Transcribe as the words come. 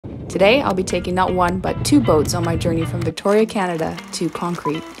Today, I'll be taking not one, but 2 boats on my journey from Victoria, Canada to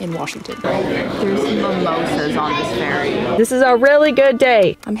Concrete in Washington. There's mimosas on this ferry. This is a really good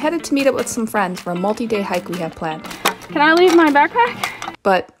day. I'm headed to meet up with some friends for a multi-day hike we have planned. Can I leave my backpack?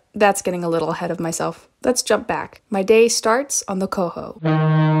 But that's getting a little ahead of myself. Let's jump back. My day starts on the Coho.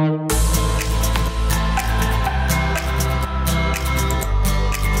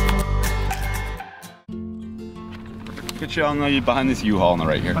 Good show on you behind this U-Haul on the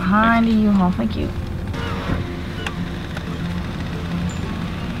right here. Behind the U-Haul, thank you.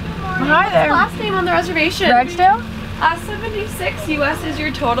 Hi there. Last name on the reservation. Ragsdale? 76 US is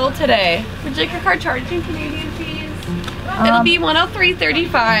your total today. Would you like your card charged in Canadian fees? It'll be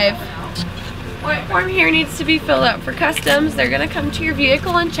 103.35. What form here needs to be filled out for customs? They're gonna come to your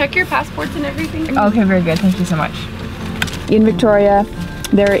vehicle and check your passports and everything. Okay, very good. Thank you so much. In Victoria,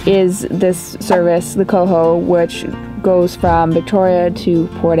 there is this service, the Coho, which goes from Victoria to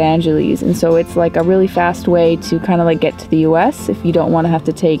Port Angeles, and so it's like a really fast way to kind of like get to the US if you don't want to have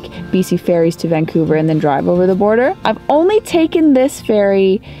to take BC ferries to Vancouver and then drive over the border. I've only taken this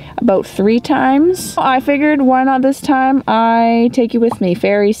ferry about 3 times. I figured, why not this time I take you with me.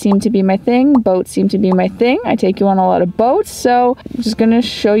 Ferries seem to be my thing, boats seem to be my thing. I take you on a lot of boats, so I'm just gonna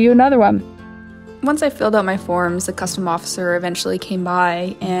show you another one. Once I filled out my forms, the custom officer eventually came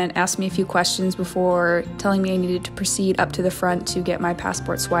by and asked me a few questions before telling me I needed to proceed up to the front to get my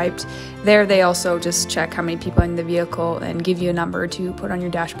passport swiped. There they also just check how many people are in the vehicle and give you a number to put on your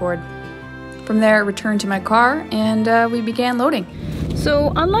dashboard. From there, I returned to my car and we began loading.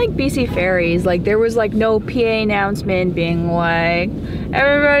 So unlike BC ferries, like there was like no PA announcement being like,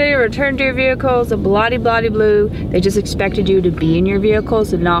 everybody return to your vehicles, a blue. They just expected you to be in your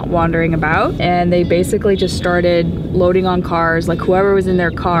vehicles and not wandering about. And they basically just started loading on cars. Like whoever was in their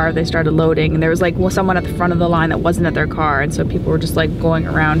car, they started loading. And there was like someone at the front of the line that wasn't at their car. And so people were just like going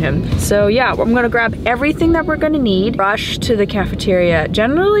around him. So yeah, I'm gonna grab everything that we're gonna need, rush to the cafeteria.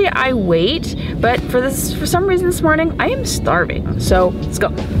 Generally I wait, but for some reason this morning, I am starving. So let's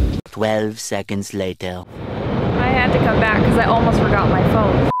go. 12 seconds later. I had to come back because I almost forgot my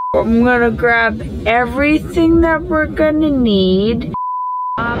phone. I'm gonna grab everything that we're gonna need.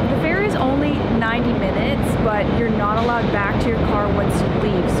 The ferry is only 90 minutes, but you're not allowed back to your car once you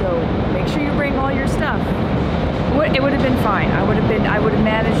leave, so make sure you bring all your stuff. It would have been fine. I would have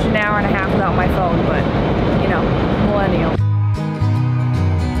managed an hour and a half without my phone, but you know, millennial.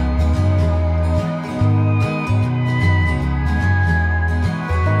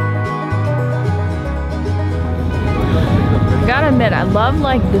 Gotta admit, I love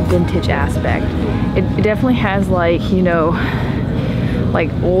like the vintage aspect. It definitely has like, you know,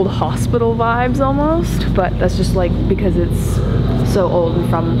 like old hospital vibes almost, but that's just like because it's so old and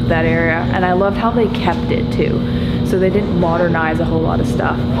from that area. And I loved how they kept it too. So they didn't modernize a whole lot of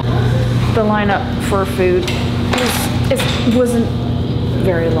stuff. The lineup for food wasn't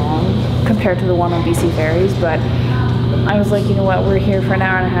very long compared to the one on BC ferries, but I was like, you know what, we're here for an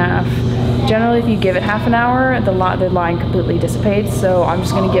hour and a half. Generally, if you give it half an hour, the line completely dissipates, so I'm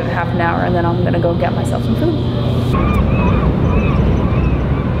just gonna give it half an hour and then I'm gonna go get myself some food.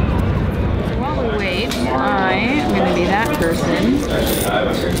 While we wait, I am gonna be that person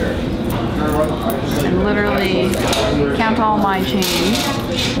and literally count all my change,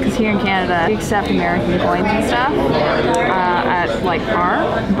 because here in Canada, we accept American coins and stuff at like par,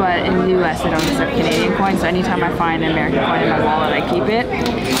 but in the US, they don't accept Canadian coins, so anytime I find an American coin in my wallet, I keep it.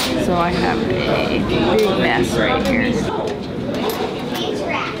 So I have a big mess right here.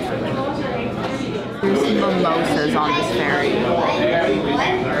 There's mimosas on this ferry.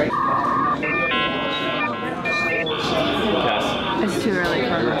 It's too early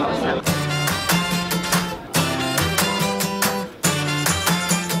for a mimosa.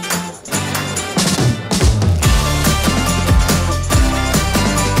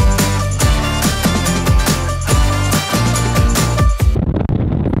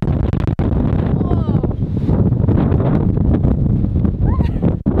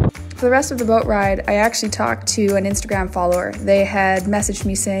 For the rest of the boat ride, I actually talked to an Instagram follower. They had messaged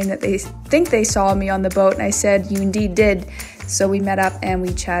me saying that they think they saw me on the boat, and I said, you indeed did. So we met up and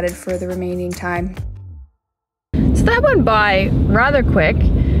we chatted for the remaining time. So that went by rather quick.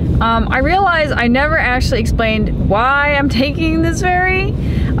 I realized I never actually explained why I'm taking this ferry.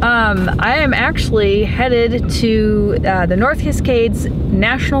 I am actually headed to the North Cascades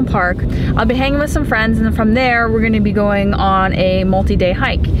National Park. I'll be hanging with some friends, and then from there we're going to be going on a multi-day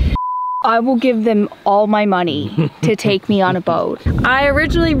hike. I will give them all my money to take me on a boat. I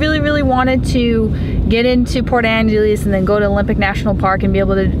originally really wanted to get into Port Angeles and then go to Olympic National Park and be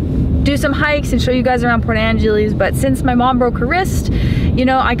able to do some hikes and show you guys around Port Angeles, but since my mom broke her wrist, you you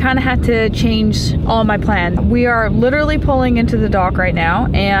know, I kind of had to change all my plans. We are literally pulling into the dock right now,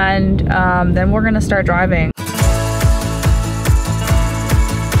 and then we're gonna start driving.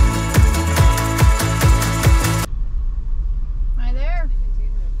 Hi there.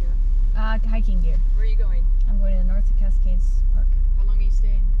 Hiking gear. Where are you going? I'm going to the North Cascades Park. How long are you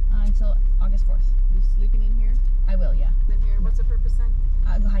staying? Until August 4th. Are you sleeping in here? I will, yeah. Then here. What's the purpose then?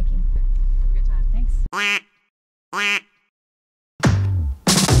 Go hiking. Okay. Have a good time. Thanks.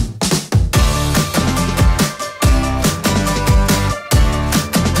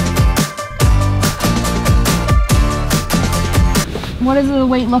 What is the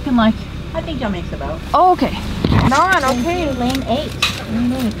weight looking like? I think you'll mix about. Oh, okay. Darn, okay. Lane 8.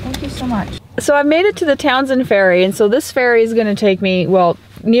 Lane 8. Thank you so much. So I've made it to the Townsend Ferry, and so this ferry is going to take me, well,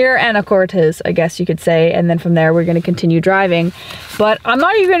 near Anacortes, I guess you could say, and then from there we're going to continue driving. But I'm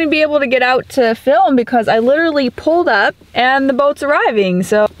not even going to be able to get out to film because I literally pulled up and the boat's arriving.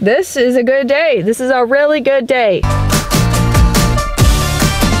 So this is a good day. This is a really good day.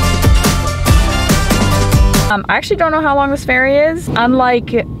 I actually don't know how long this ferry is.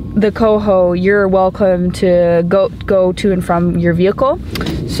 Unlike the Coho, you're welcome to go to and from your vehicle.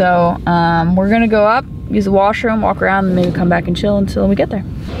 So we're gonna go up, use the washroom, walk around, and maybe come back and chill until we get there.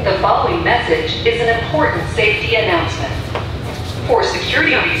 The following message is an important safety announcement. For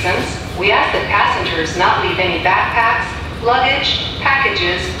security reasons, we ask that passengers not leave any backpacks, luggage,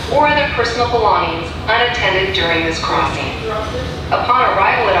 packages, or other personal belongings unattended during this crossing. Upon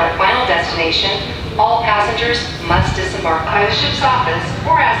arrival at our final destination, all passengers must disembark by the ship's office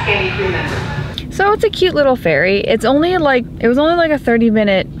or ask any crew member. So it's a cute little ferry. It was only like a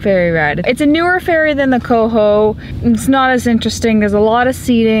 30-minute ferry ride. It's a newer ferry than the Coho. It's not as interesting. There's a lot of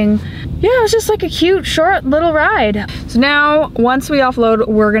seating. Yeah, it was just like a cute, short little ride. So now, once we offload,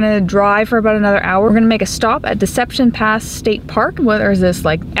 we're gonna drive for about another hour. We're gonna make a stop at Deception Pass State Park, where there's this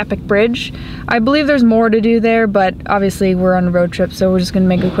like epic bridge. I believe there's more to do there, but obviously we're on a road trip, so we're just gonna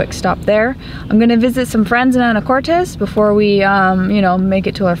make a quick stop there. I'm gonna visit some friends in Anacortes before we, you know, make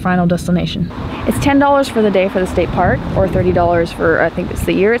it to our final destination. It's $10 for the day for the state park, or $30 for, I think it's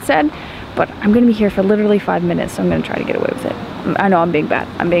the year it said, but I'm gonna be here for literally 5 minutes, so I'm gonna try to get away with it. I know I'm being bad,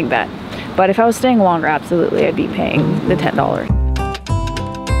 but if I was staying longer, absolutely I'd be paying the $10.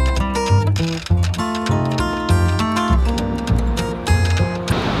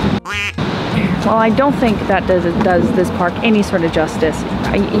 Well, I don't think that does this park any sort of justice.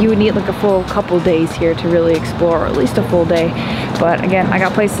 You would need like a full couple days here to really explore, or at least a full day. But again, I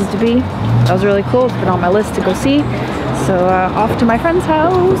got places to be. That was really cool. It's been on my list to go see. So off to my friend's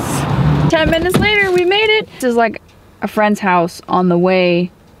house. 10 minutes later, we made it. This is like a friend's house on the way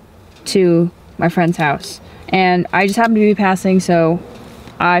to my friend's house. And I just happened to be passing, so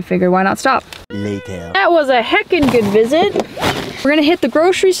I figured why not stop. Later. That was a heckin' good visit. We're gonna hit the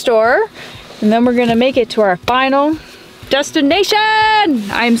grocery store, and then we're gonna make it to our final destination.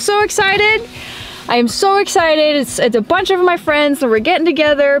 I'm so excited. I am so excited. It's a bunch of my friends that we're getting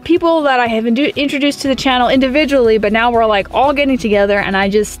together, people that I have introduced to the channel individually, but now we're like all getting together, and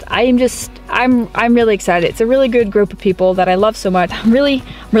I'm really excited. It's a really good group of people that I love so much. I'm really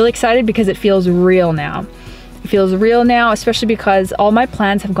excited because it feels real now. It feels real now, especially because all my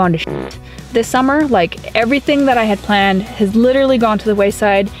plans have gone to shit this summer. Like everything that I had planned has literally gone to the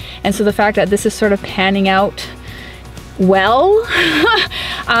wayside, and so the fact that this is sort of panning out well,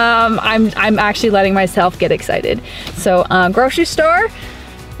 I'm actually letting myself get excited. So grocery store,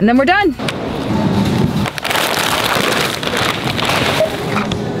 and then we're done.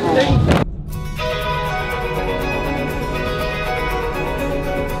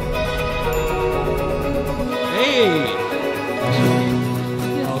 Hey!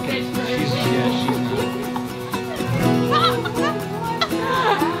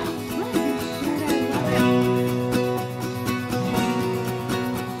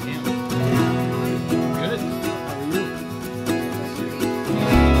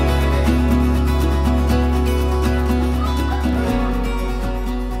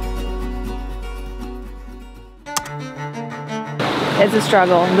 It's a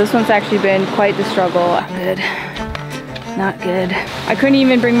struggle. This one's actually been quite the struggle. Not good. Not good. I couldn't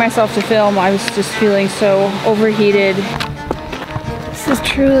even bring myself to film. I was just feeling so overheated. This is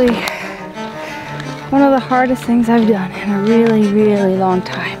truly one of the hardest things I've done in a really long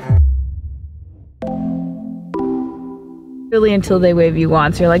time. Really until they wave you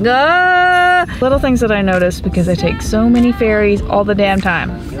once, you're like, ah! Little things that I noticed because I take so many ferries all the damn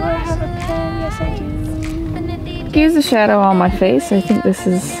time. Do I have a pen? Yes, I do. Use the shadow on my face. I think this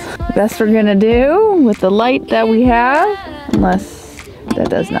is the best we're gonna do with the light that we have, unless that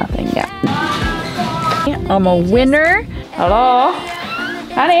does nothing. Yeah. I'm a winner. Hello.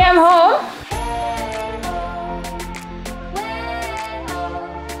 Honey, I'm home.